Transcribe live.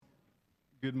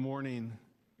Good morning.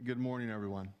 Good morning,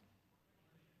 everyone.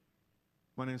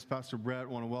 My name is Pastor Brett. I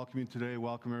want to welcome you today.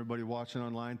 Welcome everybody watching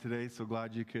online today. So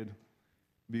glad you could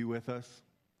be with us.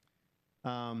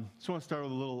 Just want to start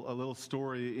with a little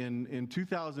story. In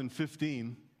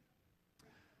 2015,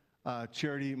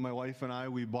 Charity, my wife, and I,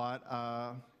 we bought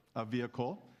a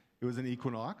vehicle. It was an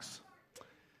Equinox.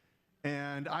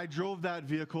 And I drove that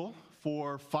vehicle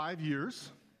for 5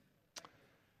 years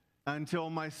until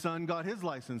my son got his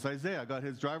license. Isaiah got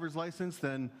his driver's license.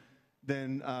 Then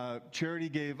Charity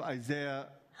gave Isaiah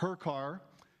her car.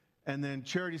 And then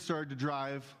Charity started to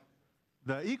drive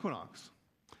the Equinox.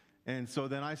 And so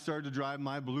then I started to drive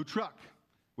my blue truck,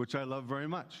 which I love very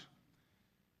much.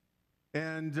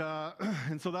 And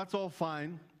so that's all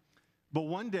fine. But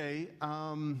one day,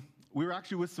 we were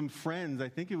actually with some friends. I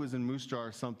think it was in Moose Jaw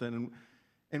or something.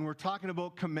 And we're talking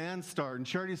about Command Start. And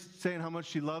Charity's saying how much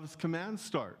she loves Command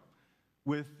Start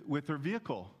with her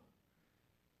vehicle.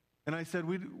 And I said,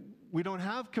 we don't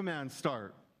have Command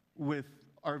Start with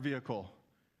our vehicle.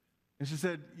 And she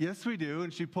said, yes, we do.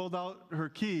 And she pulled out her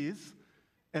keys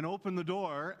and opened the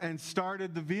door and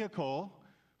started the vehicle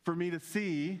for me to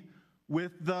see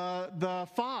with the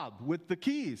fob, with the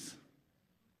keys.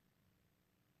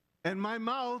 And my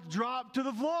mouth dropped to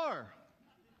the floor.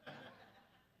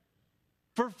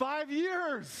 For 5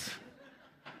 years.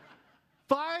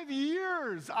 5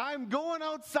 years. I'm going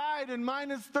outside in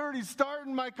minus 30,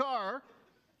 starting my car,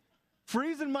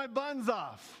 freezing my buns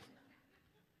off.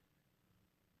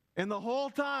 And the whole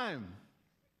time,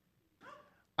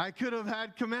 I could have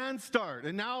had Command Start.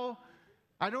 And now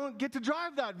I don't get to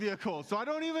drive that vehicle. So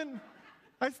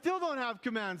I still don't have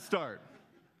Command Start.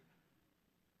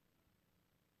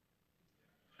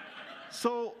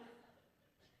 So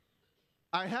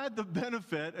I had the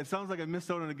benefit. It sounds like I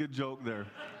missed out on a good joke there.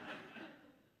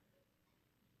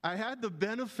 I had the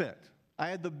benefit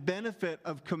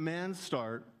of Command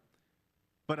Start,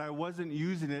 but I wasn't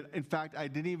using it. In fact, I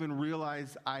didn't even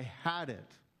realize I had it,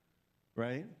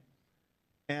 right?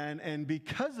 And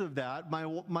because of that,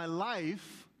 my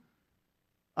life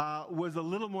was a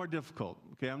little more difficult.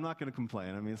 Okay, I'm not going to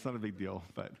complain. I mean, it's not a big deal,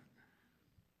 but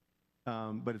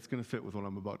it's going to fit with what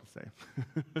I'm about to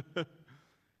say.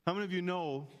 How many of you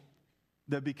know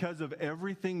that because of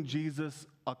everything Jesus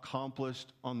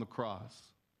accomplished on the cross,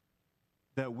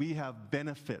 that we have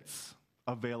benefits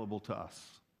available to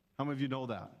us? How many of you know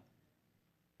that?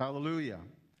 Hallelujah.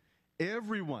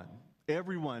 Everyone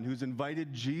who's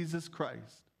invited Jesus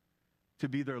Christ to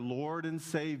be their Lord and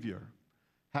Savior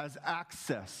has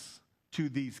access to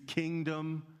these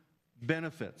kingdom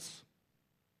benefits.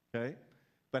 Okay?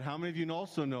 But how many of you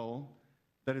also know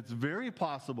that it's very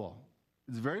possible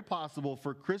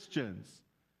for Christians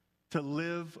to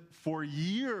live for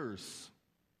years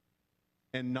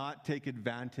and not take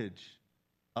advantage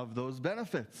of those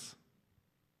benefits?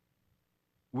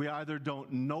 We either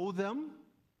don't know them,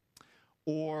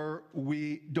 or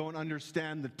we don't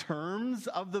understand the terms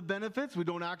of the benefits. We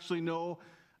don't actually know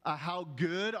how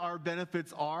good our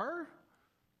benefits are,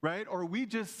 right? Or we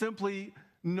just simply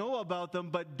know about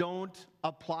them but don't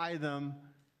apply them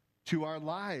to our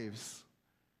lives.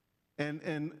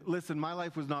 And listen, my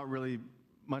life was not really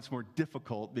much more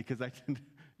difficult because I didn't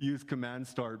use Command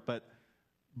Start, but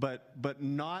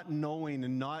not knowing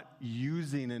and not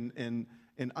using and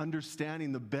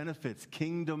understanding the benefits,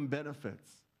 kingdom benefits,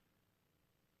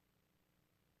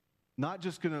 not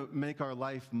just going to make our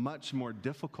life much more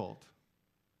difficult,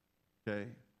 okay?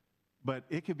 But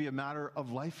it could be a matter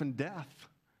of life and death.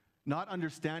 Not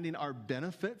understanding our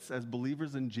benefits as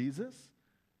believers in Jesus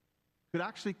could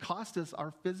actually cost us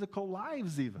our physical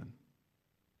lives even.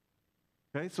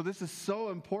 Okay, so this is so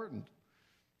important.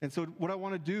 And so what I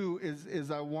want to do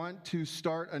is I want to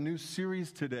start a new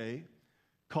series today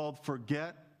called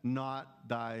Forget Not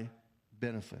Thy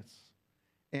Benefits.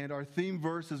 And our theme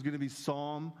verse is going to be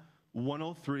Psalm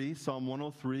 103. Psalm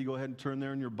 103. Go ahead and turn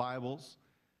there in your Bibles.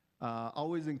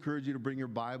 Always encourage you to bring your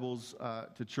Bibles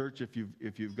to church if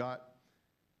you've got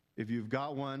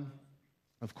one.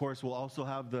 Of course, we'll also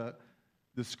have the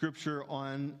scripture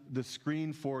on the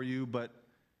screen for you. But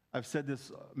I've said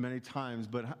this many times.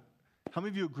 But how many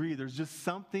of you agree? There's just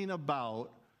something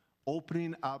about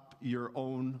opening up your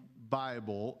own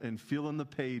Bible and feeling the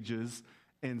pages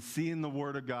and seeing the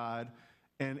Word of God,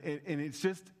 and it's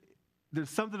just, there's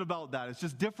something about that. It's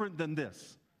just different than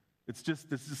this. This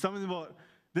is something about,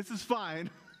 this is fine,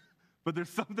 but there's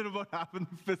something about having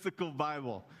the physical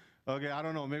Bible. Okay, I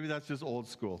don't know, maybe that's just old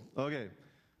school. Okay,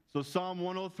 so Psalm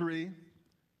 103,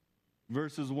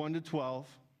 verses 1 to 12,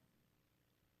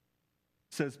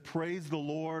 says, "Praise the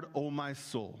Lord, O my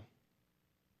soul.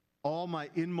 All my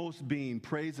inmost being,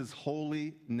 praise his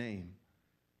holy name.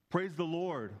 Praise the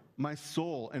Lord, my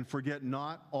soul, and forget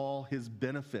not all his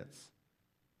benefits,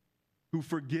 who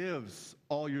forgives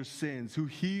all your sins, who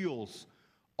heals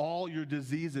all your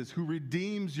diseases, who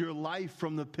redeems your life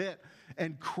from the pit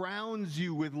and crowns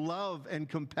you with love and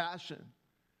compassion,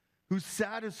 who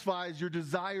satisfies your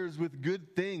desires with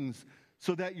good things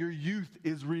so that your youth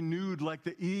is renewed like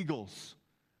the eagles.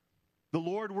 The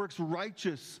Lord works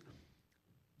righteousness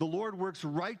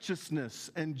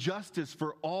and justice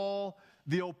for all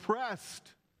the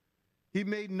oppressed. He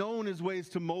made known his ways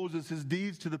to Moses, his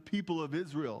deeds to the people of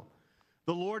Israel.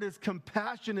 The Lord is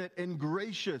compassionate and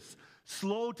gracious,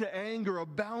 slow to anger,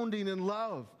 abounding in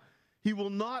love. He will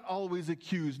not always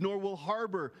accuse, nor will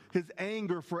harbor his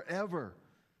anger forever.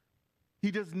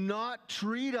 He does not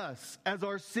treat us as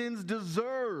our sins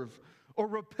deserve, or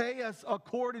repay us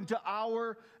according to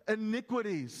our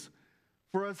iniquities.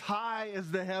 For as high as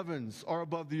the heavens are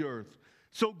above the earth,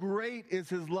 so great is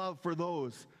his love for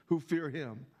those who fear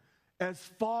him. As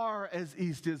far as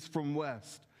east is from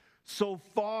west, so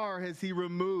far has he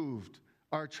removed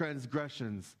our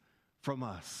transgressions from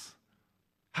us.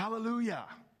 Hallelujah.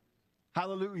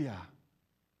 Hallelujah.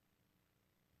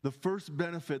 The first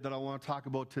benefit that I want to talk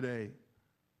about today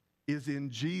is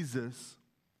in Jesus,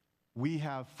 we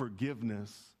have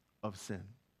forgiveness of sin.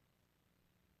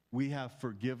 We have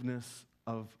forgiveness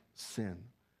of sin.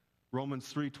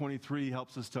 Romans 3:23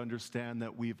 helps us to understand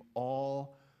that we've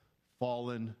all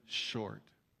fallen short.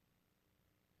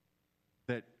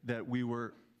 That we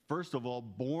were, first of all,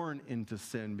 born into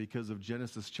sin because of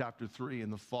Genesis chapter 3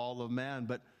 and the fall of man.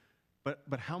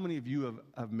 But how many of you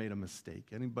have made a mistake?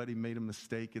 Anybody made a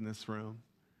mistake in this room?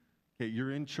 Okay,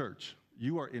 you're in church.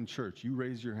 You are in church. You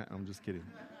raise your hand. I'm just kidding.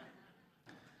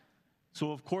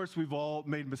 So, of course, we've all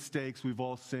made mistakes. We've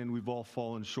all sinned. We've all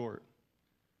fallen short.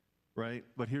 Right?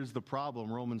 But here's the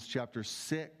problem. Romans chapter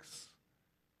 6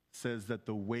 says that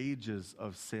the wages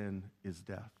of sin is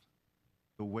death.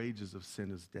 The wages of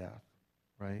sin is death.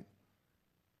 Right?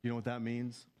 You know what that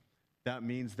means? That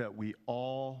means that we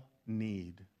all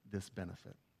need this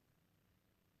benefit.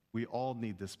 We all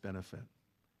need this benefit.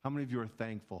 How many of you are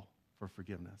thankful for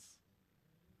forgiveness?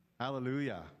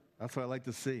 Hallelujah. That's what I like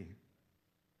to see.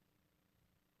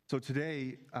 So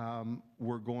today,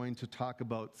 we're going to talk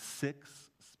about 6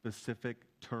 specific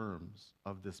terms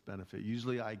of this benefit.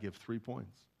 Usually I give 3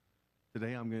 points.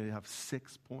 Today I'm going to have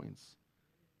 6 points.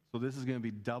 So this is going to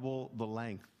be double the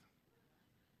length.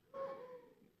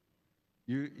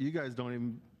 You guys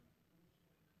don't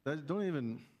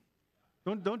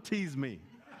tease me.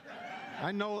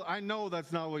 I know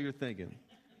that's not what you're thinking.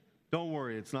 Don't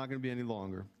worry, it's not going to be any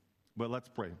longer. But let's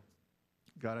pray.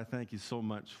 God, I thank you so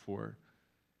much for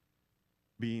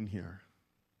being here.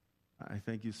 I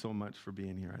thank you so much for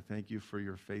being here. I thank you for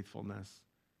your faithfulness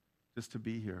just to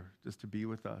be here, just to be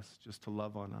with us, just to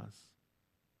love on us.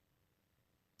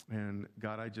 And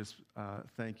God, I just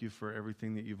thank you for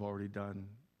everything that you've already done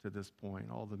to this point,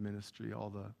 all the ministry,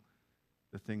 all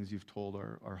the things you've told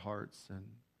our hearts.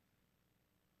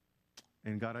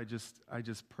 And God, I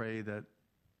just pray that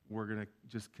we're going to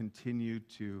just continue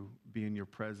to be in your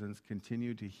presence,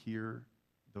 continue to hear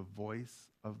the voice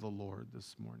of the Lord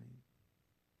this morning.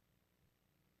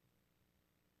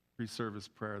 Pre-service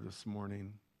prayer this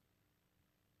morning,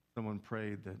 someone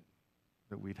prayed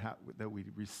that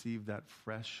we'd receive that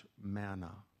fresh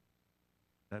manna,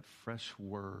 that fresh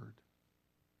word.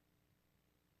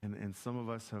 And some of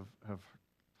us have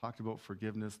talked about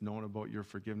forgiveness, known about your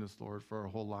forgiveness, Lord, for our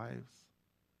whole lives.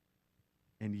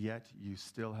 And yet you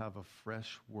still have a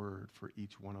fresh word for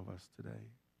each one of us today.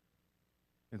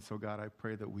 And so, God, I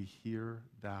pray that we hear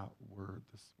that word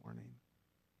this morning.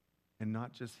 And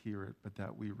not just hear it, but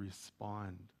that we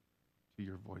respond to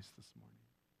your voice this morning.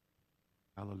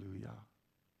 Hallelujah.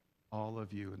 All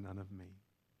of you and none of me.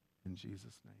 In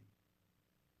Jesus'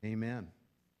 name. Amen.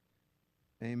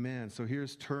 Amen. So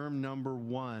here's term number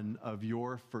 1 of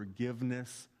your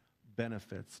forgiveness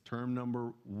benefits. Term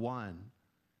number 1.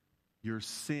 Your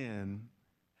sin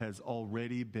has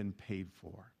already been paid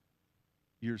for.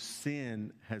 Your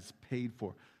sin has paid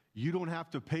for. You don't have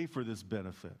to pay for this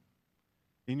benefit.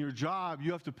 In your job,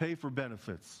 you have to pay for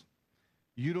benefits.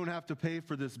 You don't have to pay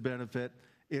for this benefit.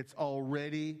 It's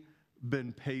already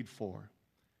been paid for.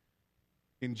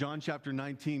 In John chapter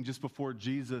 19, just before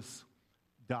Jesus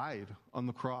died on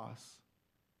the cross,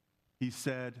 he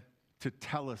said,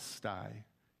 tetelestai.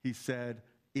 He said,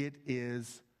 it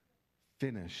is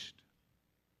finished.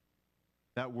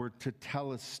 That word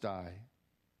tetelestai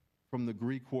from the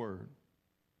Greek word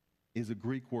is a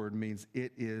Greek word, means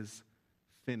it is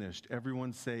finished.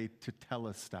 Everyone say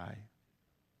tetelestai.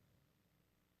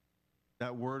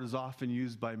 That word is often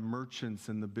used by merchants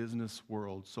in the business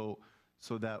world. So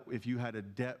that if you had a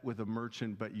debt with a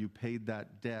merchant, but you paid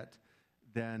that debt,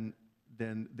 then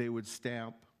they would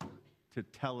stamp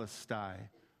tetelestai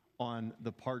on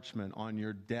the parchment, on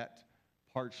your debt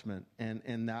parchment.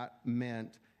 And that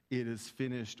meant it is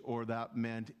finished, or that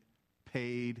meant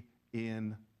paid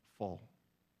in full.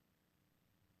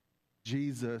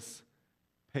 Jesus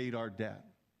paid our debt.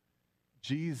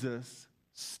 Jesus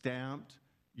stamped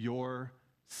your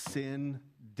sin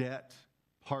debt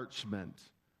parchment,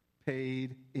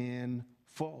 paid in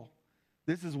full.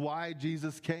 This is why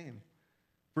Jesus came.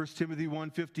 1 Timothy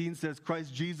 1:15 says,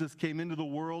 Christ Jesus came into the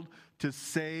world to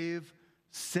save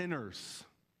sinners.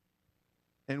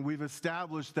 And we've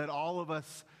established that all of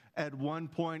us at one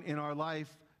point in our life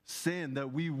sinned,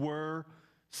 that we were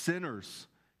sinners.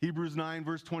 Hebrews 9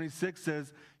 verse 26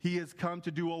 says, he has come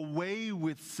to do away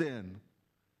with sin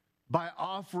by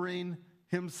offering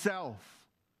himself.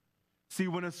 See,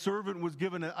 when a servant was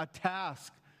given a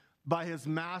task by his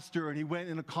master and he went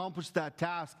and accomplished that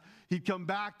task, he'd come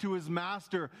back to his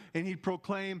master and he'd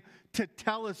proclaim,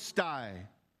 tetelestai.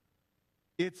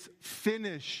 It's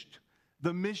finished.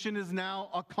 The mission is now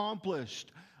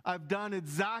accomplished. I've done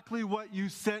exactly what you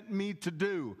sent me to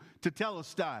do,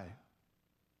 tetelestai.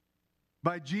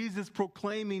 By Jesus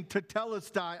proclaiming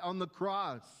tetelestai on the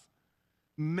cross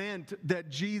meant that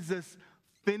Jesus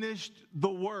finished the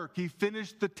work. He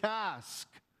finished the task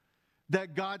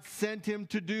that God sent him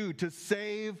to do, to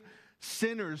save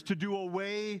sinners, to do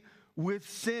away with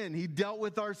sin. He dealt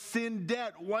with our sin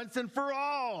debt once and for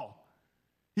all.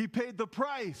 He paid the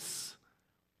price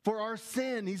for our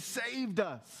sin. He saved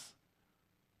us.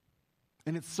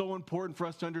 And it's so important for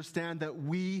us to understand that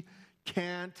we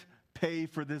can't pay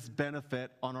for this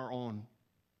benefit on our own.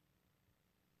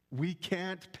 We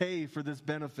can't pay for this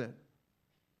benefit.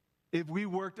 If we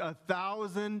worked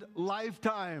 1,000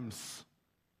 lifetimes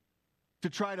to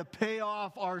try to pay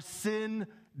off our sin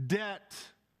debt,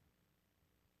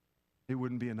 it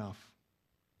wouldn't be enough.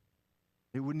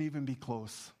 It wouldn't even be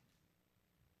close.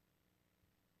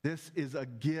 This is a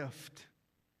gift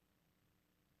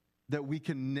that we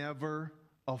can never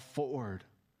afford.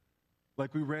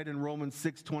 Like we read in Romans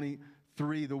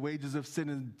 6:23, the wages of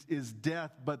sin is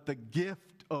death, but the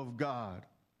gift of God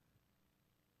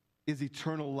is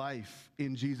eternal life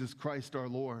in Jesus Christ our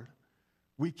Lord.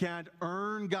 We can't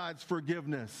earn God's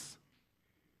forgiveness,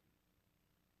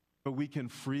 but we can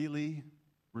freely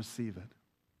receive it.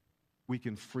 We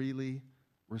can freely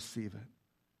receive it.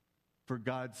 For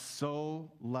God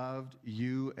so loved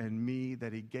you and me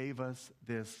that he gave us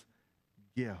this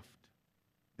gift,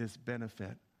 this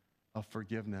benefit of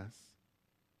forgiveness.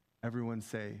 Everyone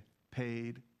say,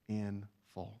 paid in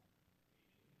full.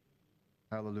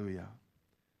 Hallelujah.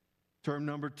 Term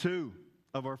number 2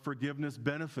 of our forgiveness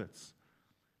benefits.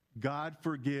 God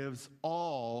forgives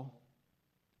all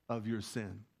of your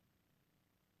sin.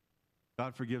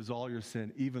 God forgives all your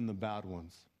sin, even the bad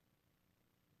ones.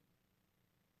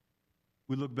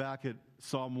 We look back at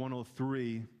Psalm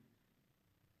 103.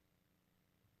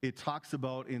 It talks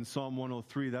about, in Psalm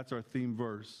 103, that's our theme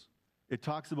verse, it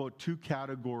talks about 2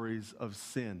 categories of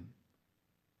sin.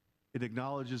 It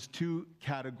acknowledges 2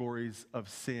 categories of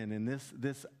sin, and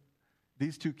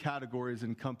these 2 categories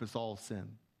encompass all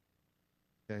sin.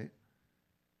 Okay?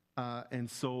 And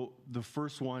so the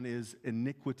first one is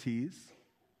iniquities,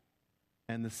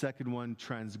 and the second one,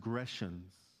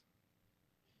 transgressions.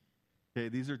 Okay,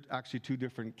 these are actually 2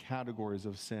 different categories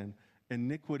of sin.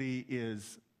 Iniquity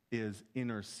is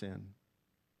inner sin.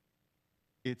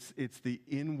 It's the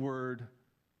inward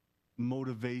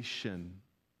motivation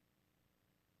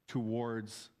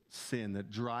towards sin that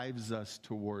drives us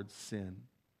towards sin.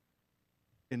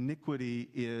 Iniquity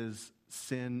is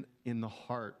sin in the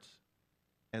heart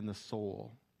and the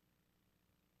soul.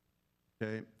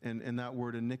 Okay, and that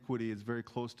word iniquity is very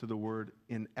close to the word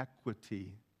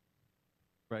inequity.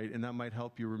 Right? And that might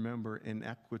help you remember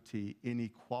inequity,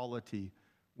 inequality,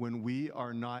 when we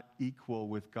are not equal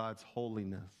with God's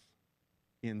holiness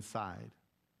inside.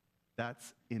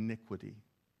 That's iniquity.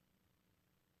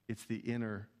 It's the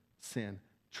inner sin.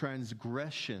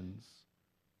 Transgressions,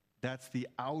 that's the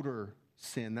outer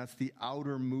sin. That's the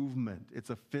outer movement.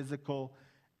 It's a physical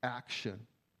action.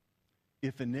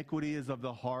 If iniquity is of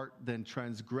the heart, then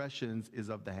transgressions is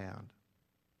of the hand.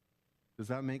 Does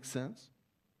that make sense?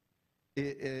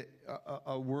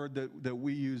 A word that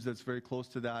we use that's very close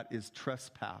to that is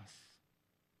trespass.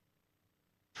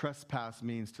 Trespass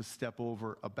means to step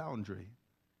over a boundary,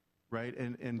 right?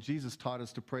 And Jesus taught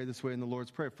us to pray this way in the Lord's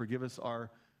Prayer. Forgive us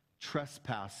our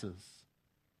trespasses,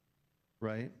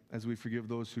 right? As we forgive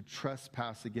those who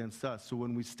trespass against us. So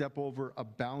when we step over a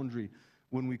boundary,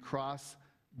 when we cross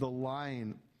the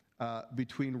line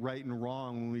between right and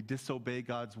wrong, when we disobey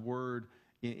God's word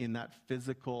in that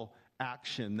physical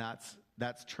action,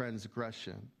 that's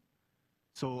transgression.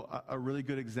 So a really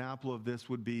good example of this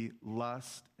would be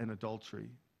lust and adultery.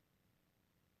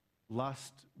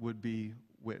 Lust would be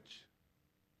which?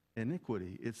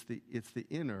 Iniquity. It's the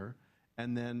inner,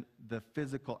 and then the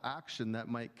physical action that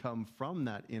might come from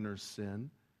that inner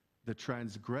sin, the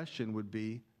transgression would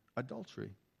be adultery.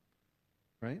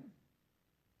 Right?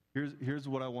 Here's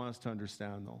what I want us to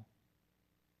understand, though.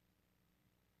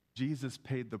 Jesus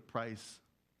paid the price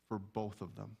for both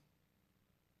of them.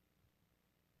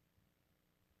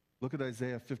 Look at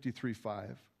Isaiah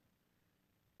 53:5.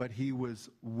 But he was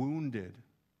wounded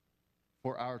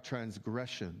for our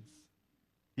transgressions.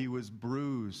 He was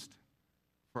bruised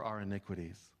for our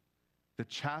iniquities. The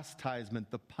chastisement,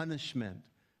 the punishment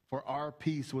for our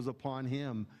peace was upon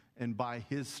him, and by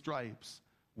his stripes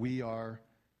we are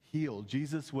healed.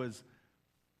 Jesus was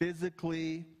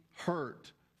physically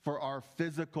hurt for our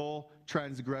physical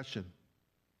transgression.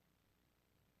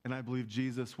 And I believe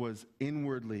Jesus was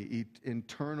inwardly,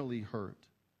 internally hurt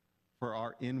for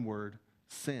our inward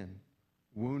sin.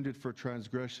 Wounded for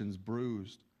transgressions,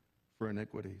 bruised for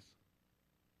iniquities.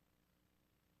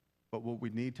 But what we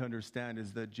need to understand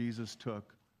is that Jesus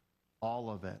took all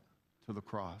of it to the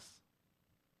cross.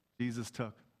 Jesus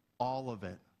took all of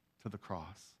it to the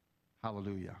cross.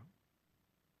 Hallelujah.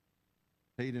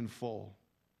 Paid in full.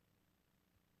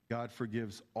 God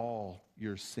forgives all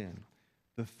your sin.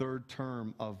 The third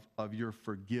term of your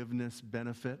forgiveness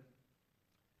benefit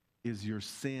is your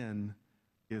sin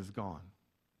is gone.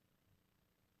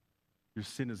 Your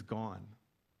sin is gone.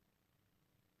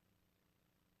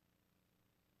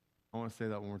 I want to say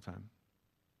that one more time.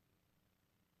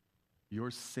 Your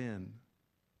sin,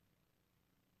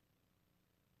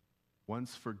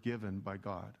 once forgiven by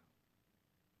God,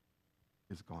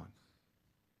 is gone.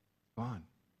 Gone.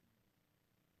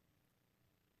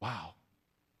 Wow.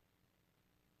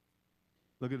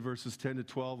 Look at verses 10 to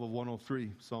 12 of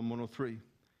 103, Psalm 103.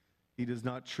 He does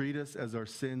not treat us as our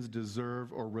sins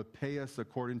deserve or repay us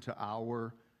according to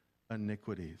our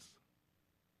iniquities.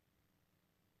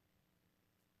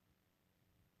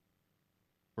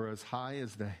 For as high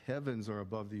as the heavens are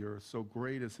above the earth, so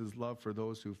great is his love for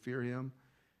those who fear him.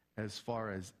 As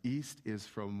far as east is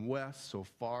from west, so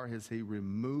far has he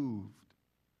removed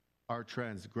our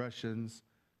transgressions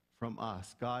from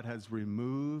us. God has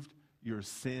removed your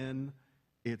sin.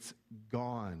 It's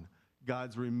gone.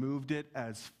 God's removed it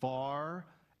as far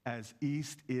as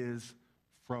east is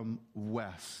from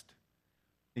west.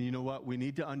 And you know what? We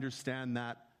need to understand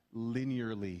that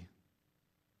linearly.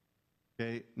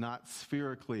 Okay? Not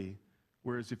spherically.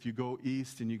 Whereas if you go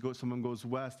east and someone goes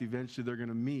west, eventually they're going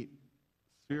to meet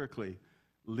spherically.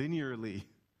 Linearly.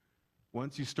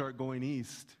 Once you start going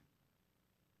east,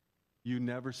 you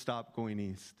never stop going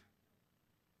east.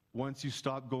 Once you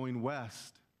stop going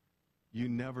west, you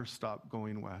never stop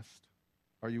going west.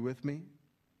 Are you with me?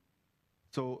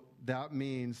 So that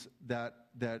means that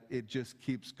it just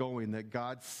keeps going, that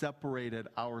God separated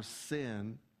our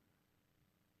sin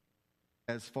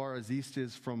as far as east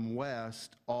is from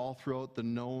west, all throughout the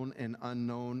known and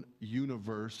unknown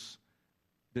universe.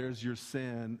 There's your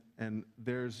sin and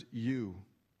there's you.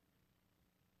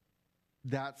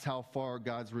 That's how far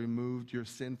God's removed your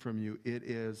sin from you. It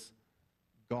is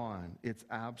gone. It's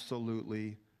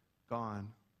absolutely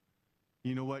gone.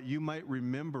 You know what? You might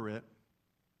remember it,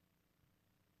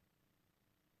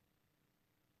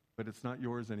 but it's not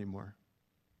yours anymore.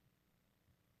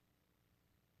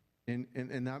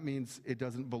 And that means it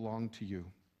doesn't belong to you.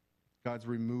 God's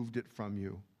removed it from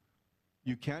you.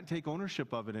 You can't take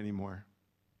ownership of it anymore.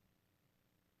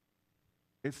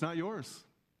 It's not yours.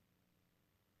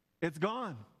 It's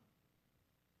gone.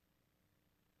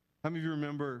 How many of you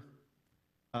remember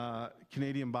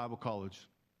Canadian Bible College?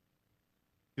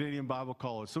 Canadian Bible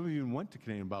College. Some of you even went to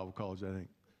Canadian Bible College, I think.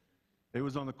 It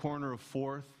was on the corner of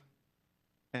 4th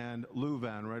and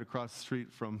Louvain, right across the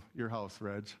street from your house,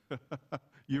 Reg.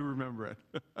 You remember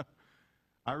it.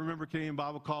 I remember Canadian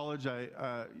Bible College. It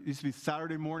used to be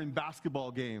Saturday morning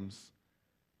basketball games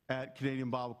at Canadian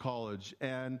Bible College.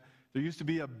 And there used to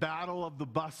be a battle of the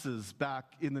buses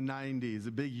back in the 90s,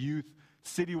 a big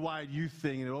citywide youth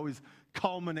thing, and it would always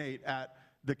culminate at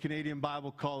the Canadian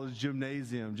Bible College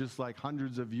gymnasium, just like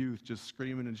hundreds of youth just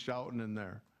screaming and shouting in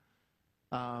there.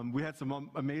 We had some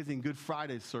amazing Good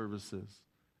Friday services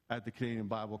at the Canadian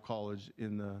Bible College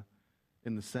in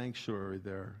the sanctuary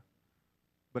there.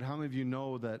 But how many of you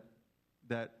know that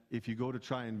if you go to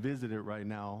try and visit it right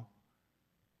now,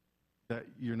 that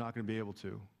you're not going to be able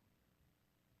to?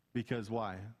 Because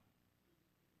why?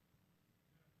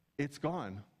 it's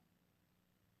gone.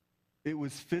 It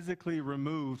was physically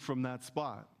removed from that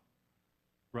spot,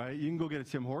 right? You can go get a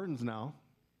Tim Hortons now,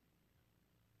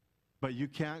 but you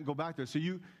can't go back there. So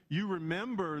you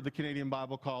remember the Canadian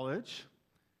Bible College,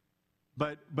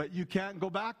 but you can't go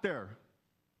back there.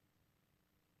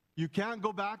 You can't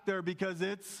go back there because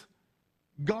it's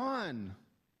gone.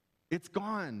 It's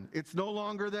gone. It's no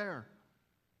longer there.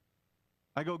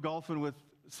 I go golfing with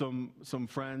some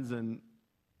friends, and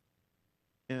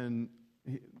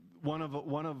one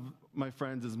of my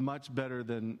friends is much better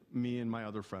than me and my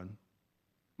other friend.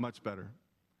 Much better.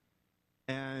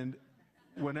 And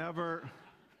whenever,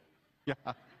 yeah,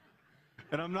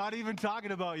 and I'm not even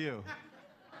talking about you.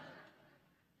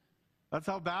 That's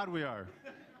how bad we are.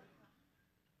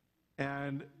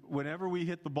 And whenever we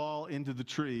hit the ball into the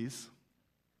trees,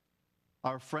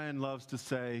 our friend loves to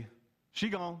say, "She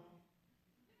gone."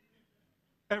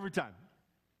 Every time.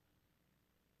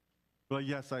 Well,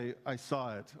 yes, I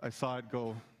saw it. I saw it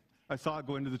go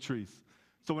into the trees.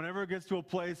 So whenever it gets to a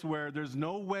place where there's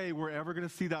no way we're ever going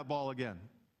to see that ball again,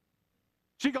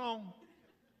 "She gone.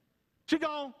 She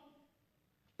gone."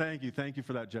 Thank you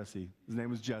for that, Jesse. His name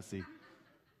was Jesse.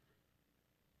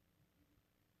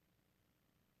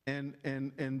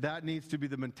 And that needs to be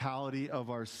the mentality of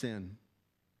our sin.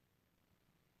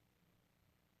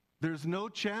 There's no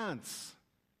chance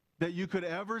that you could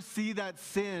ever see that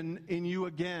sin in you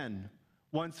again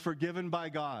once forgiven by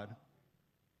God.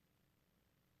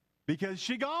 Because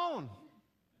she gone.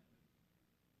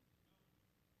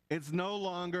 It's no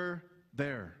longer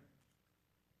there.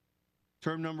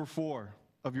 Term number 4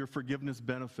 of your forgiveness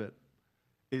benefit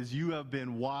is you have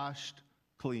been washed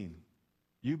clean.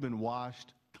 You've been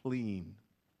washed clean.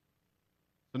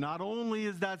 So not only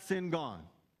is that sin gone,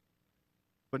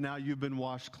 but now you've been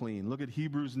washed clean. Look at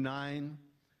Hebrews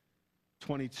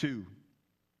 9:22.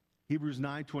 Hebrews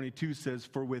 9:22 says,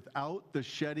 "For without the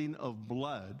shedding of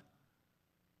blood,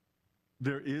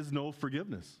 there is no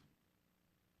forgiveness."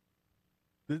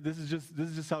 This is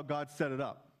just how God set it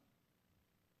up.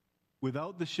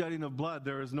 Without the shedding of blood,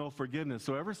 there is no forgiveness.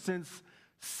 So ever since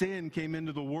sin came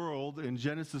into the world in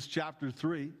Genesis chapter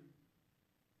 3,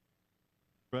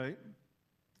 right?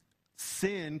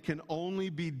 Sin can only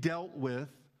be dealt with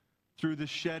through the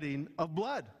shedding of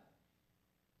blood.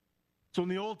 So in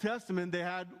the Old Testament, they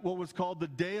had what was called the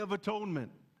Day of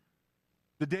Atonement.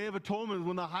 The Day of Atonement was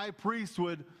when the high priest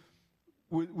would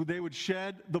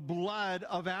shed the blood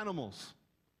of animals.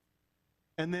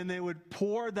 And then they would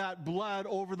pour that blood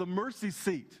over the mercy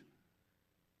seat.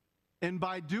 And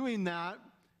by doing that,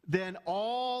 then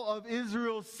all of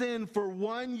Israel's sin for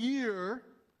 1 year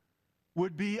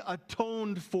would be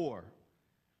atoned for.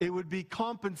 It would be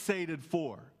compensated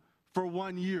for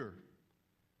 1 year.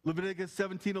 Leviticus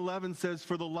 17:11 says,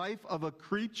 "For the life of a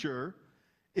creature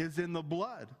is in the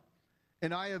blood,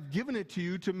 and I have given it to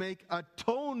you to make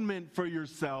atonement for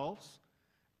yourselves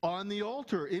on the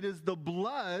altar." It is the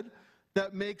blood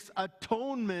that makes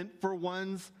atonement for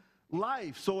one's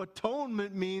life. So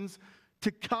atonement means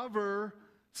to cover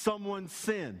someone's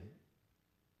sin.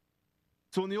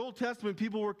 So in the Old Testament,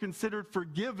 people were considered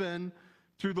forgiven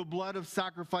through the blood of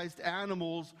sacrificed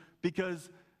animals because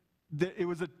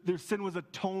their sin was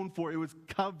atoned for. It was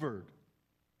covered,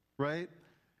 right?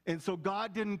 And so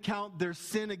God didn't count their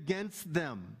sin against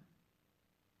them.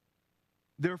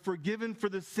 They're forgiven for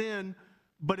the sin,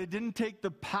 but it didn't take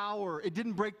the power. It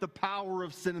didn't break the power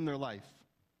of sin in their life.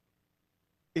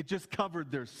 It just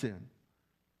covered their sin.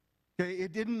 Okay,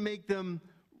 it didn't make them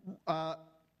a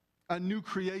new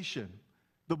creation.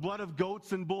 The blood of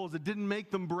goats and bulls, it didn't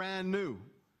make them brand new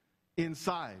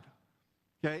inside.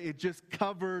 Okay, it just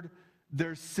covered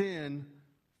their sin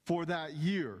for that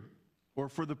year or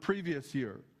for the previous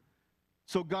year.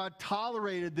 So God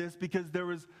tolerated this because there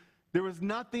was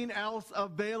nothing else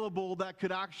available that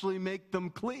could actually make them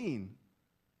clean.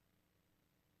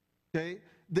 Okay,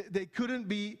 they couldn't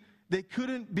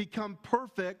become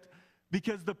perfect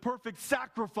because the perfect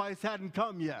sacrifice hadn't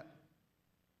come yet.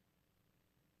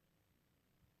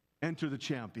 Enter the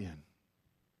champion.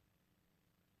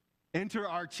 Enter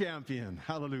our champion.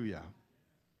 Hallelujah.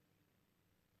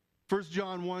 1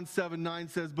 John 1:7-9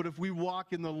 says, "But if we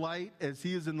walk in the light as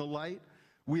he is in the light,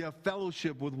 we have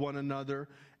fellowship with one another,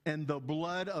 and the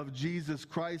blood of Jesus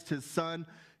Christ, his Son,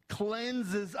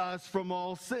 cleanses us from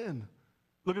all sin."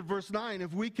 Look at verse 9.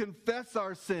 "If we confess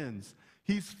our sins,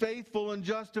 he's faithful and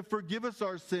just to forgive us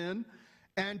our sin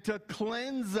and to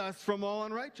cleanse us from all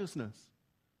unrighteousness."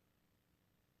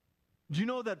 Do you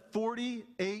know that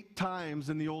 48 times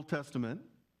in the Old Testament,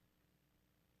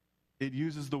 it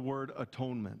uses the word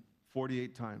atonement?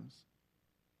 48 times.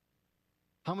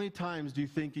 How many times do you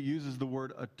think it uses the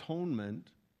word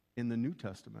atonement in the New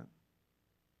Testament.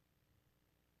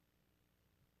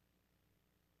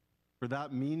 For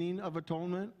that meaning of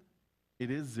atonement,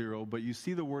 it is 0, but you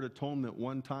see the word atonement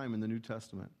one time in the New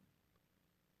Testament.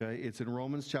 Okay, it's in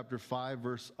Romans chapter 5,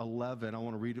 verse 11. I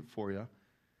want to read it for you.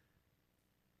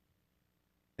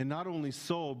 And not only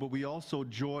so, but we also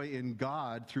joy in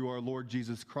God through our Lord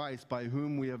Jesus Christ, by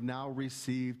whom we have now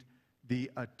received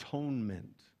the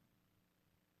atonement.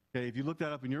 Okay, if you look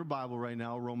that up in your Bible right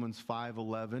now, Romans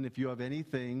 5:11, if you have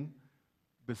anything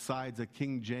besides a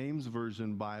King James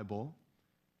Version Bible,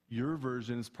 your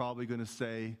version is probably going to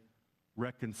say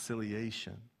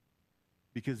reconciliation.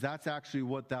 Because that's actually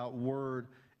what that word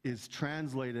is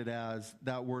translated as,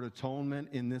 that word atonement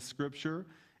in this scripture.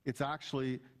 It's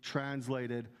actually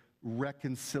translated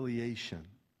reconciliation.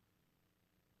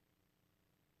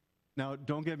 Now,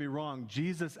 don't get me wrong.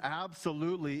 Jesus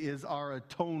absolutely is our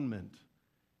atonement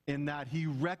in that he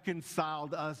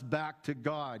reconciled us back to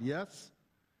God. Yes?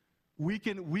 We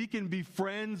can be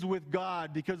friends with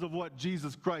God because of what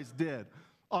Jesus Christ did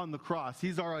on the cross.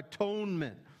 He's our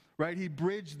atonement, right? He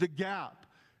bridged the gap.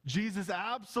 Jesus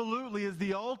absolutely is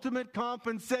the ultimate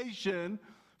compensation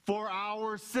for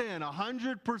our sin,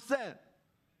 100%.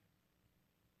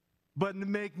 But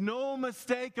make no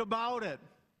mistake about it,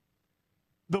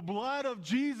 the blood of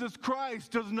Jesus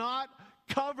Christ does not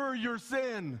cover your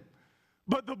sin.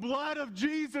 But the blood of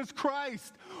Jesus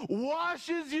Christ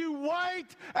washes you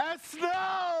white as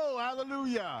snow.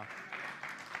 Hallelujah.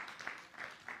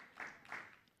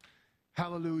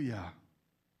 Hallelujah.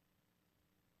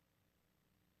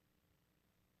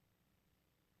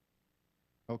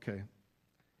 Okay.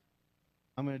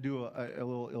 I'm going to do a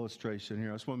little illustration here.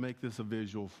 I just want to make this a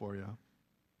visual for you.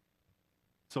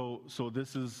 So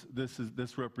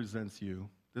this represents you.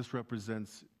 This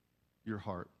represents your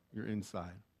heart, your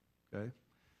inside. Okay?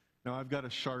 Now, I've got a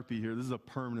Sharpie here. This is a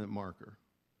permanent marker.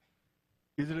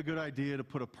 Is it a good idea to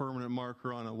put a permanent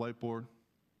marker on a whiteboard?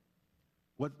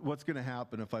 What's going to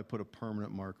happen if I put a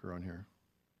permanent marker on here?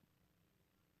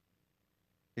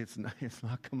 It's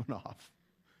not coming off.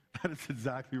 That is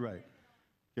exactly right.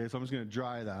 Okay, so I'm just going to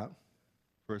dry that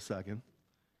for a second.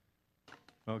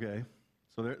 Okay,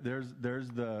 so there's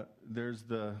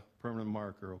the permanent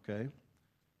marker. Okay,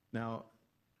 now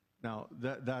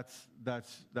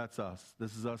that's us.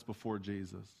 This is us before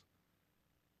Jesus.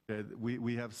 Okay,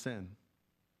 we have sin.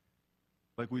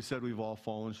 Like we said, we've all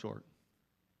fallen short.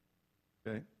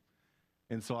 Okay,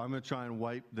 and so I'm going to try and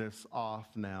wipe this off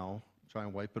now. Try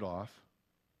and wipe it off.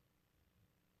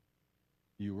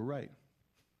 You were right.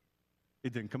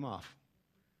 It didn't come off.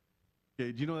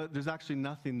 Okay, do you know that there's actually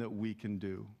nothing that we can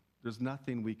do? There's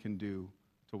nothing we can do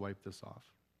to wipe this off.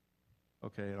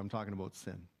 Okay, and I'm talking about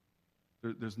sin.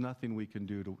 There's nothing we can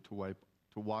do to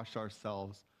wash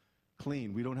ourselves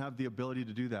clean. We don't have the ability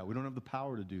to do that. We don't have the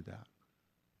power to do that.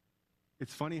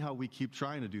 It's funny how we keep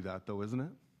trying to do that, though, isn't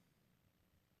it?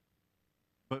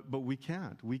 But we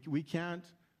can't. We can't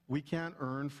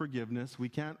earn forgiveness. We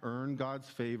can't earn God's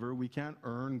favor. We can't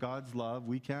earn God's love.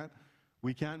 We can't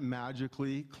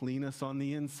magically clean us on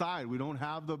the inside. We don't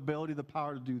have the ability, the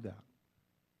power to do that.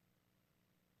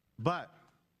 But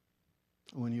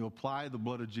when you apply the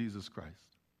blood of Jesus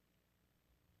Christ,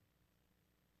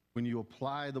 when you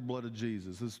apply the blood of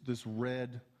Jesus, this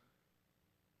red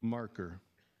marker,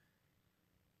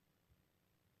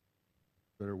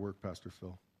 better work, Pastor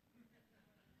Phil.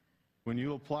 When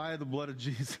you apply the blood of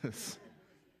Jesus,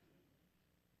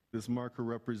 this marker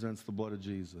represents the blood of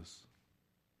Jesus.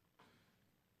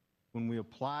 When we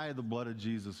apply the blood of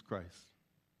Jesus Christ,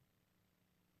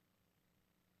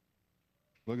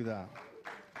 look at that.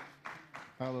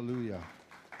 Hallelujah.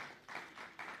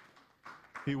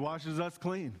 He washes us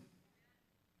clean.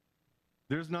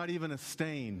 There's not even a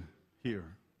stain here.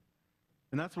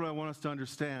 And that's what I want us to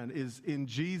understand is in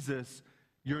Jesus,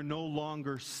 you're no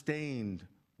longer stained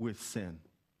with sin.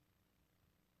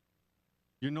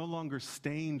 You're no longer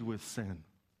stained with sin.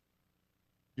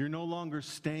 You're no longer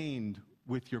stained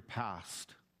with your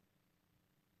past.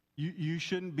 You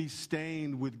shouldn't be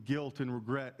stained with guilt and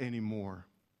regret anymore.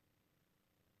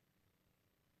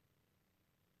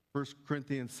 1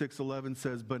 Corinthians 6:11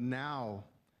 says, "But now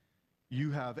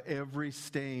you have every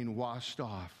stain washed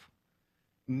off.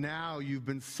 Now you've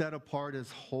been set apart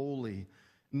as holy.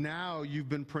 Now you've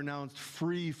been pronounced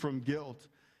free from guilt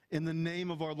in the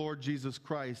name of our Lord Jesus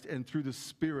Christ and through the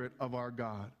Spirit of our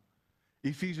God."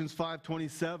 Ephesians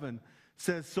 5:27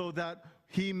 says, "So that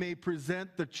he may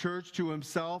present the church to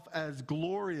himself as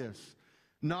glorious,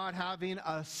 not having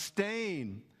a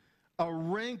stain, a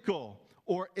wrinkle,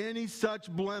 or any such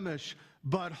blemish,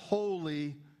 but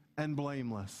holy and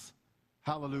blameless."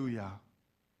 Hallelujah.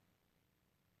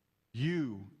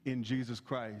 You in Jesus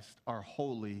Christ are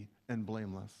holy and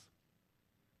blameless.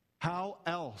 How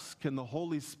else can the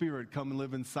Holy Spirit come and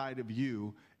live inside of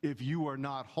you if you are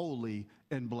not holy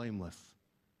and blameless?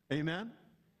 Amen?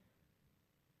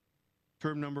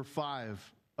 Term number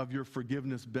 5 of your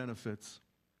forgiveness benefits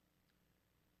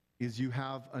is you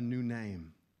have a new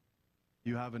name.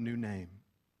 You have a new name.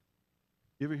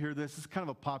 You ever hear this? It's kind of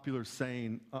a popular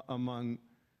saying among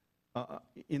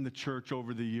in the church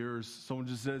over the years. Someone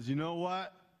just says, you know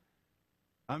what?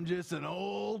 I'm just an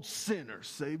old sinner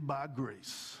saved by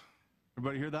grace.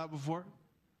 Everybody hear that before?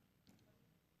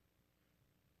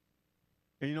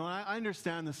 And you know, I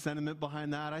understand the sentiment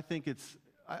behind that. I think it's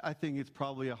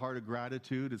probably a heart of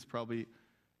gratitude. It's probably,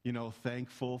 you know,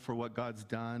 thankful for what God's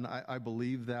done. I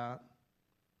believe that.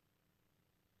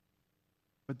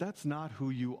 But that's not who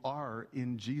you are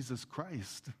in Jesus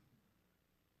Christ.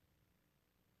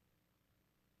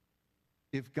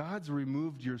 If God's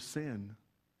removed your sin,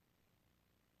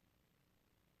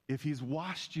 if He's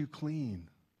washed you clean,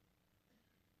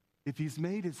 if He's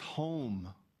made His home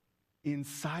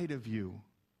inside of you,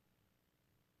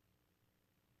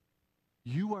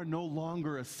 you are no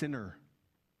longer a sinner.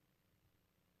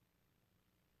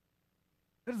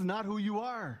 That is not who you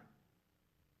are.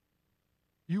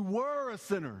 You were a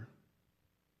sinner.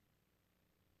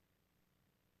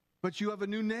 But you have a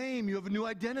new name. You have a new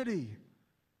identity.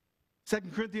 2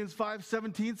 Corinthians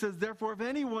 5:17 says, therefore, if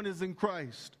anyone is in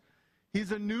Christ,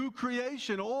 he's a new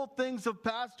creation. Old things have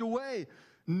passed away.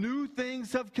 New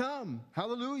things have come.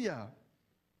 Hallelujah.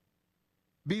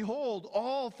 Behold,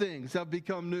 all things have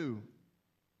become new.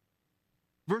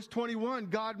 Verse 21,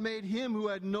 God made him who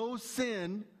had no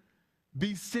sin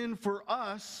be sin for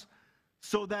us,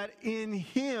 so that in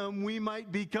him we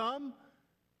might become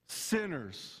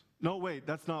sinners. No, wait,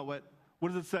 that's not what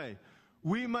does it say?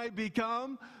 We might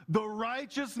become the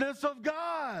righteousness of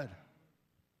God.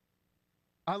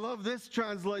 I love this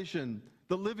translation,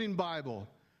 the Living Bible.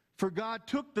 For God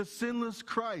took the sinless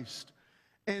Christ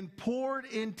and poured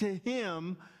into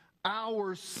him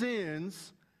our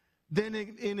sins. Then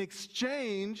in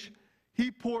exchange,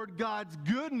 he poured God's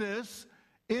goodness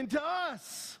into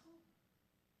us.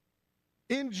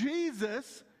 In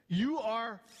Jesus, you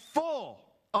are full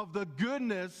of the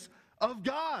goodness of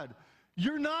God.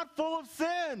 You're not full of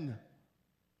sin.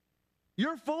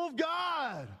 You're full of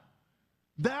God.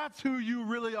 That's who you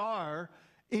really are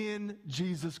in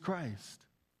Jesus Christ.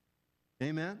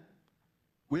 Amen?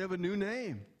 We have a new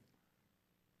name.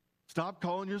 Stop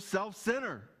calling yourself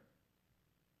sinner.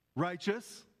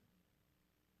 Righteous.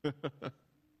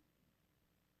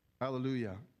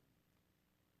 Hallelujah.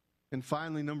 And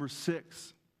finally, number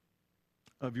 6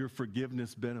 of your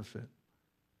forgiveness benefit.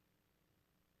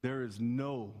 There is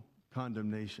no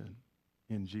condemnation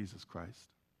in Jesus Christ.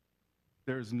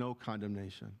 There is no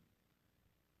condemnation.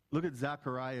 Look at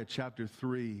Zechariah chapter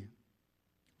 3,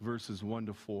 verses 1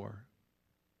 to 4.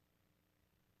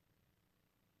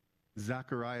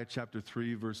 Zechariah chapter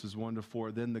 3, verses 1 to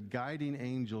 4. Then the guiding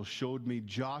angel showed me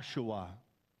Joshua,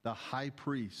 the high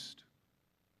priest,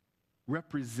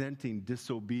 representing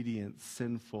disobedient,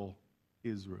 sinful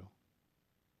Israel,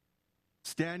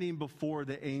 standing before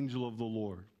the angel of the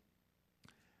Lord,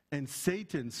 and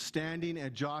Satan standing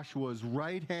at Joshua's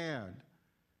right hand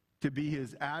to be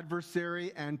his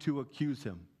adversary and to accuse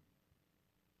him.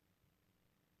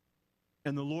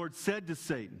 And the Lord said to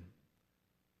Satan,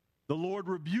 the Lord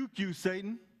rebuke you,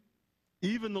 Satan,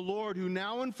 even the Lord who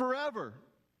now and forever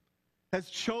has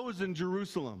chosen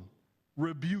Jerusalem,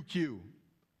 rebuke you.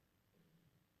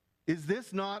 Is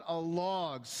this not a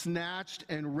log snatched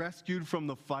and rescued from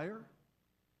the fire?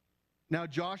 Now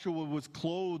Joshua was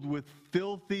clothed with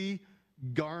filthy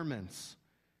garments.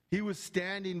 He was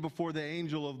standing before the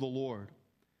angel of the Lord.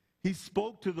 He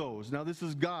spoke to those, now this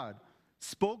is God,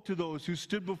 spoke to those who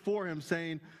stood before him,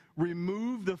 saying,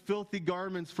 remove the filthy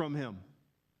garments from him.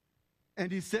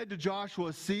 And he said to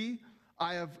Joshua, see,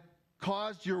 I have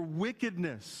caused your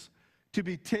wickedness to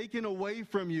be taken away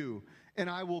from you, and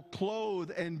I will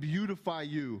clothe and beautify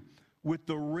you with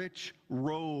the rich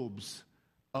robes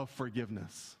of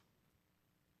forgiveness.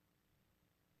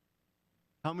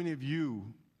 How many of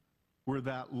you were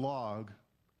that log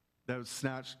that was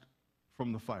snatched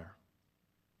from the fire?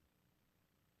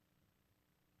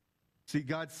 See,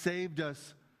 God saved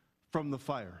us from the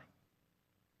fire.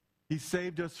 He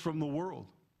saved us from the world.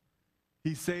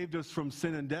 He saved us from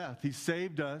sin and death. He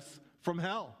saved us from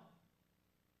hell.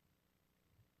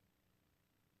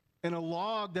 And a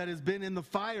log that has been in the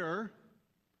fire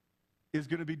is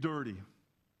going to be dirty.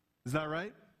 Is that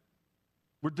right?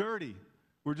 We're dirty.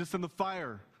 We're just in the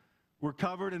fire. We're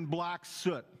covered in black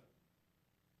soot.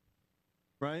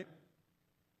 Right?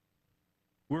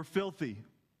 We're filthy.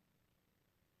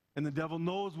 And the devil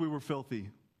knows we were filthy.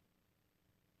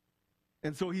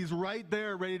 And so he's right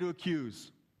there ready to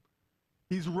accuse.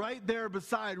 He's right there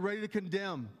beside, ready to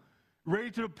condemn,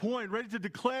 ready to appoint, ready to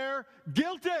declare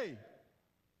guilty.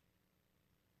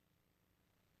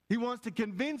 He wants to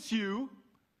convince you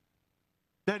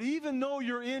that even though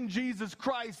you're in Jesus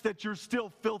Christ, that you're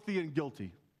still filthy and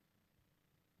guilty.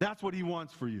 That's what he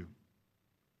wants for you.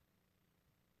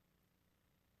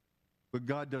 But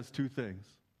God does two things.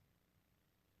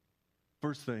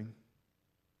 First thing,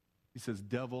 he says,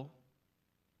 devil,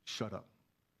 shut up.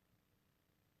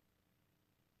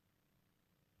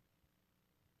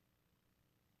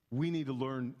 We need to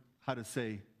learn how to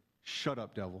say, shut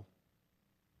up, devil.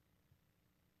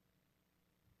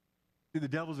 See, the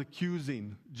devil's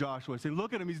accusing Joshua, saying,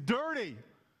 look at him, he's dirty.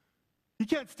 He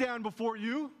can't stand before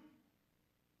you.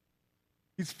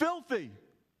 He's filthy.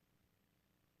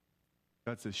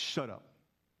 God says, shut up.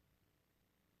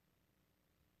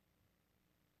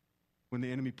 When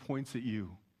the enemy points at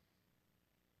you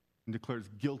and declares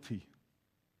guilty,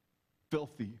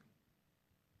 filthy,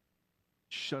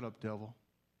 shut up, devil.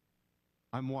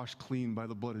 I'm washed clean by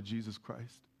the blood of Jesus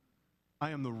Christ.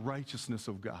 I am the righteousness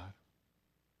of God.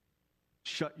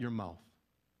 Shut your mouth.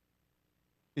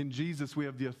 In Jesus, we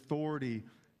have the authority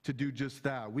to do just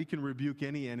that. We can rebuke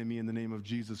any enemy in the name of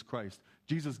Jesus Christ.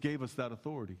 Jesus gave us that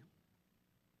authority.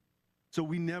 So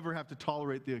we never have to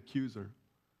tolerate the accuser.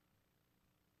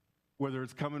 Whether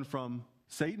it's coming from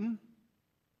Satan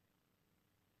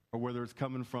or whether it's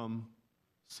coming from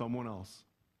someone else.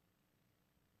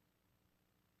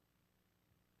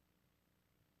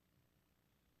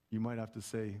 You might have to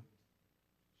say,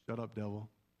 shut up, devil.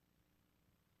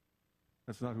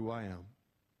 That's not who I am.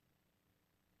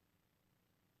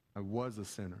 I was a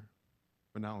sinner,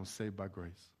 but now I'm saved by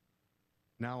grace.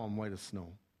 Now I'm white as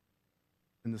snow.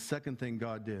 And the second thing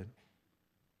God did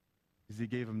is he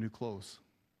gave him new clothes.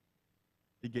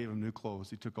 He gave him new clothes.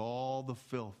 He took all the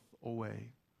filth away,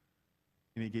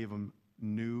 and he gave him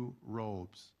new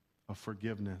robes of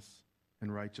forgiveness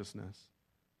and righteousness.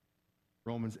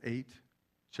 Romans 8,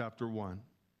 chapter 1.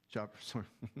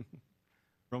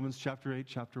 Romans chapter 8,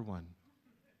 chapter 1.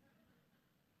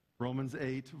 Romans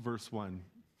 8, verse 1.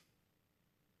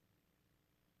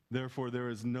 Therefore, there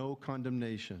is no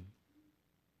condemnation.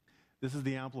 This is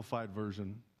the Amplified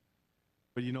version.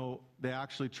 But you know, they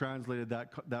actually translated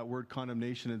that word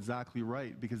condemnation exactly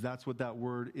right, because that's what that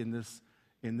word in this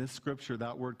scripture,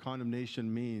 that word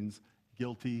condemnation means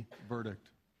guilty verdict.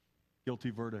 Guilty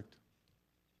verdict.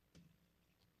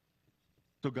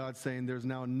 So God's saying there's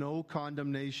now no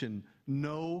condemnation,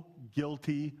 no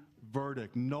guilty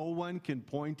verdict. No one can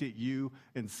point at you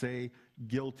and say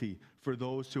guilty for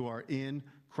those who are in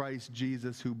Christ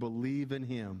Jesus, who believe in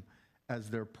him as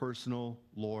their personal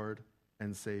Lord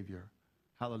and Savior.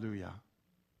 Hallelujah.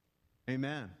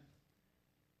 Amen.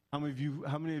 How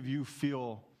many of you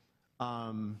feel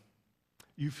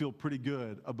pretty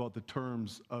good about the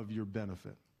terms of your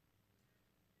benefit?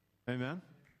 Amen.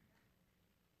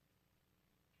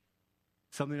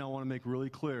 Something I want to make really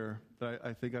clear that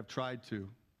I think I've tried to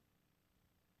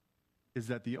is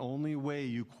that the only way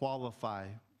you qualify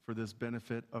for this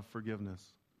benefit of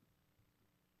forgiveness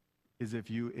is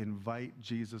if you invite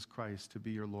Jesus Christ to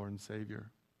be your Lord and Savior.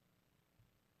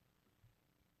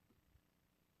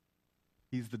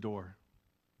 He's the door.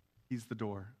 He's the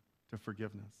door to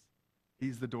forgiveness.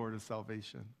 He's the door to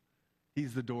salvation.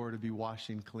 He's the door to be washed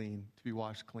clean.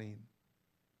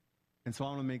 And so I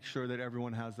want to make sure that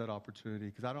everyone has that opportunity,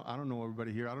 because I don't know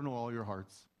everybody here. I don't know all your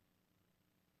hearts.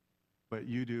 But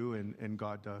you do, and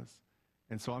God does.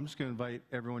 And so I'm just going to invite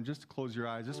everyone just to close your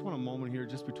eyes. Just want a moment here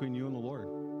just between you and the Lord.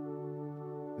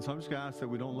 And so I'm just going to ask that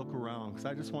we don't look around, because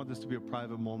I just want this to be a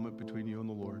private moment between you and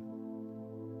the Lord.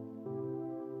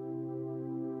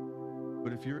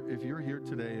 But if you're here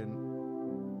today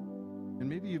and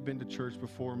maybe you've been to church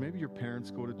before, maybe your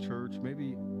parents go to church,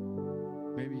 maybe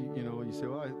you say,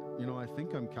 well, I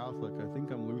think I'm Catholic, I think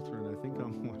I'm Lutheran, I think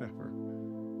I'm whatever.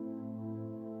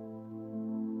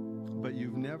 But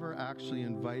you've never actually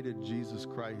invited Jesus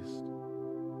Christ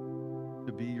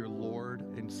to be your Lord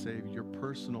and Savior, your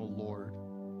personal Lord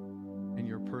and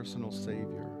your personal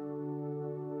Savior.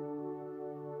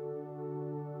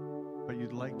 But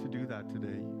you'd like to do that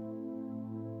today.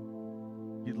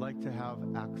 You'd like to have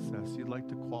access. You'd like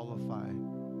to qualify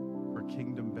for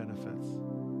kingdom benefits,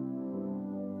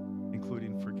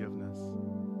 including forgiveness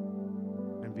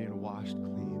and being washed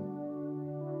clean.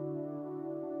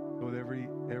 So with every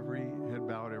head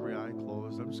bowed, every eye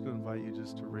closed, I'm just going to invite you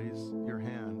just to raise your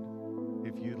hand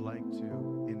if you'd like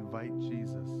to invite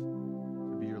Jesus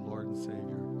to be your Lord and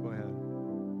Savior. Go ahead.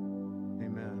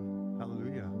 Amen.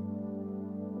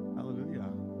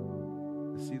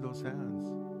 see those hands.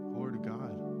 Glory to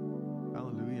God.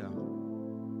 Hallelujah.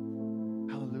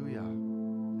 Hallelujah.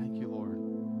 Thank you, Lord.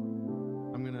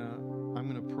 I'm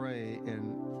gonna pray,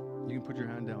 and you can put your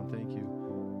hand down. Thank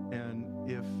you. And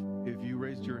if you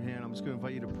raised your hand, I'm just going to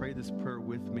invite you to pray this prayer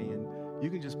with me, and you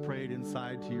can just pray it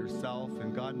inside to yourself.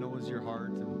 And God knows your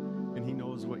heart, and He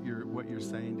knows what you're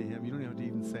saying to Him. You don't have to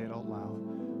even say it out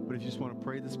loud. But if you just want to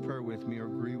pray this prayer with me or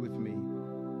agree with me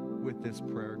with this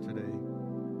prayer today,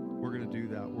 we're going to do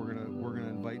that. We're going to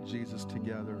invite Jesus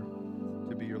together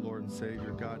to be your Lord and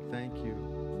Savior. God, thank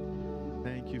you.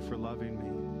 Thank you for loving me.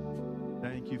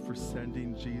 Thank you for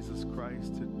sending Jesus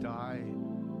Christ to die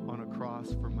on a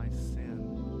cross for my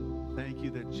sin. Thank you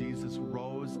that Jesus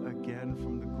rose again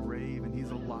from the grave, and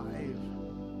He's alive.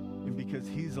 And because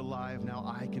He's alive, now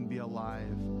I can be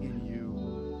alive in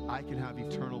you. I can have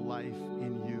eternal life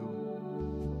in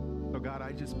you. So God,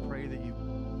 I just pray that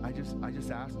I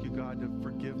just ask you, God, to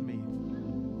forgive me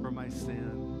for my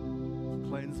sin.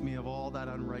 Cleanse me of all that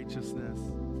unrighteousness.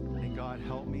 And God,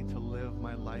 help me to live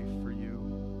my life for you.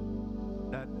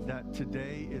 That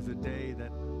today is a day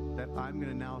that I'm going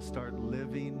to now start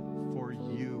living for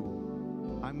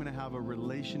you. I'm going to have a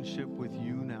relationship with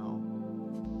you now.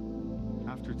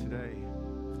 After today,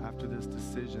 after this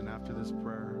decision, after this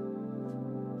prayer.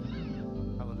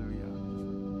 Hallelujah.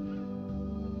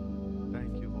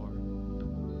 Thank you, Lord.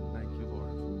 Thank you,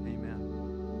 Lord. Amen.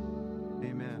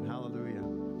 Amen. Hallelujah.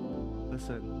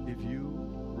 Listen, if you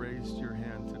raised your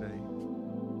hand today,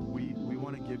 we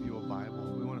want to give you a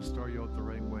Bible. We want to start you out the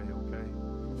right way, okay?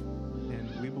 And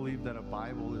we believe that a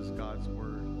Bible is God's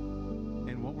Word.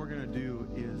 And what we're going to do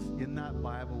is, in that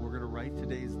Bible, we're going to write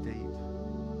today's date,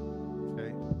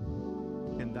 okay?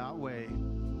 And that way,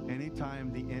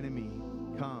 anytime the enemy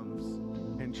comes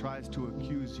and tries to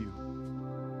accuse you,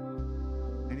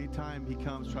 anytime he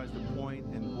comes, tries to point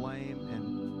and blame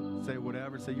and say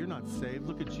whatever, say, you're not saved,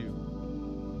 look at you.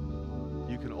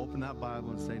 You can open that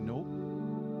Bible and say, nope,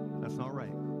 that's not right.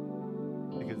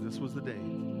 Because this was the day.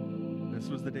 This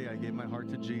was the day I gave my heart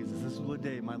to Jesus. This was the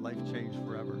day my life changed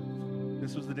forever.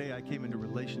 This was the day I came into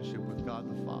relationship with God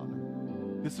the Father.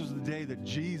 This was the day that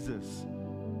Jesus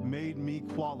made me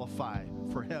qualify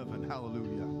for heaven.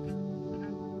 Hallelujah.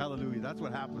 Hallelujah. That's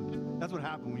what happened. That's what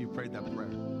happened when you prayed that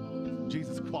prayer.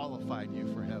 Jesus qualified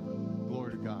you for heaven.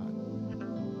 Glory to God.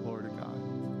 Glory to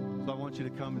God. So I want you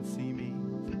to come and see me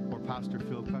or Pastor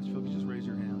Phil. Pastor Phil, you just raise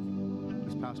your hand.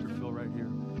 There's Pastor Phil right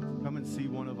here. Come and see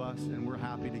one of us, and we're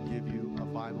happy to give you a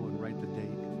Bible and write the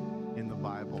date in the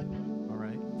Bible, all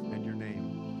right? And your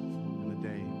name and the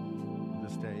day,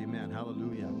 this day. Amen.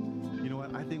 Hallelujah. You know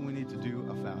what? I think we need to do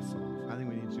a fast song. I think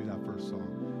we need to do that first song.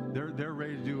 They're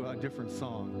ready to do a different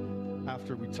song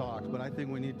after we talk, but I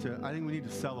think we need to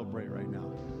celebrate right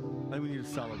now. I think we need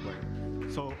to celebrate.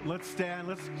 So let's stand.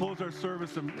 Let's close our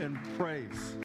service in praise.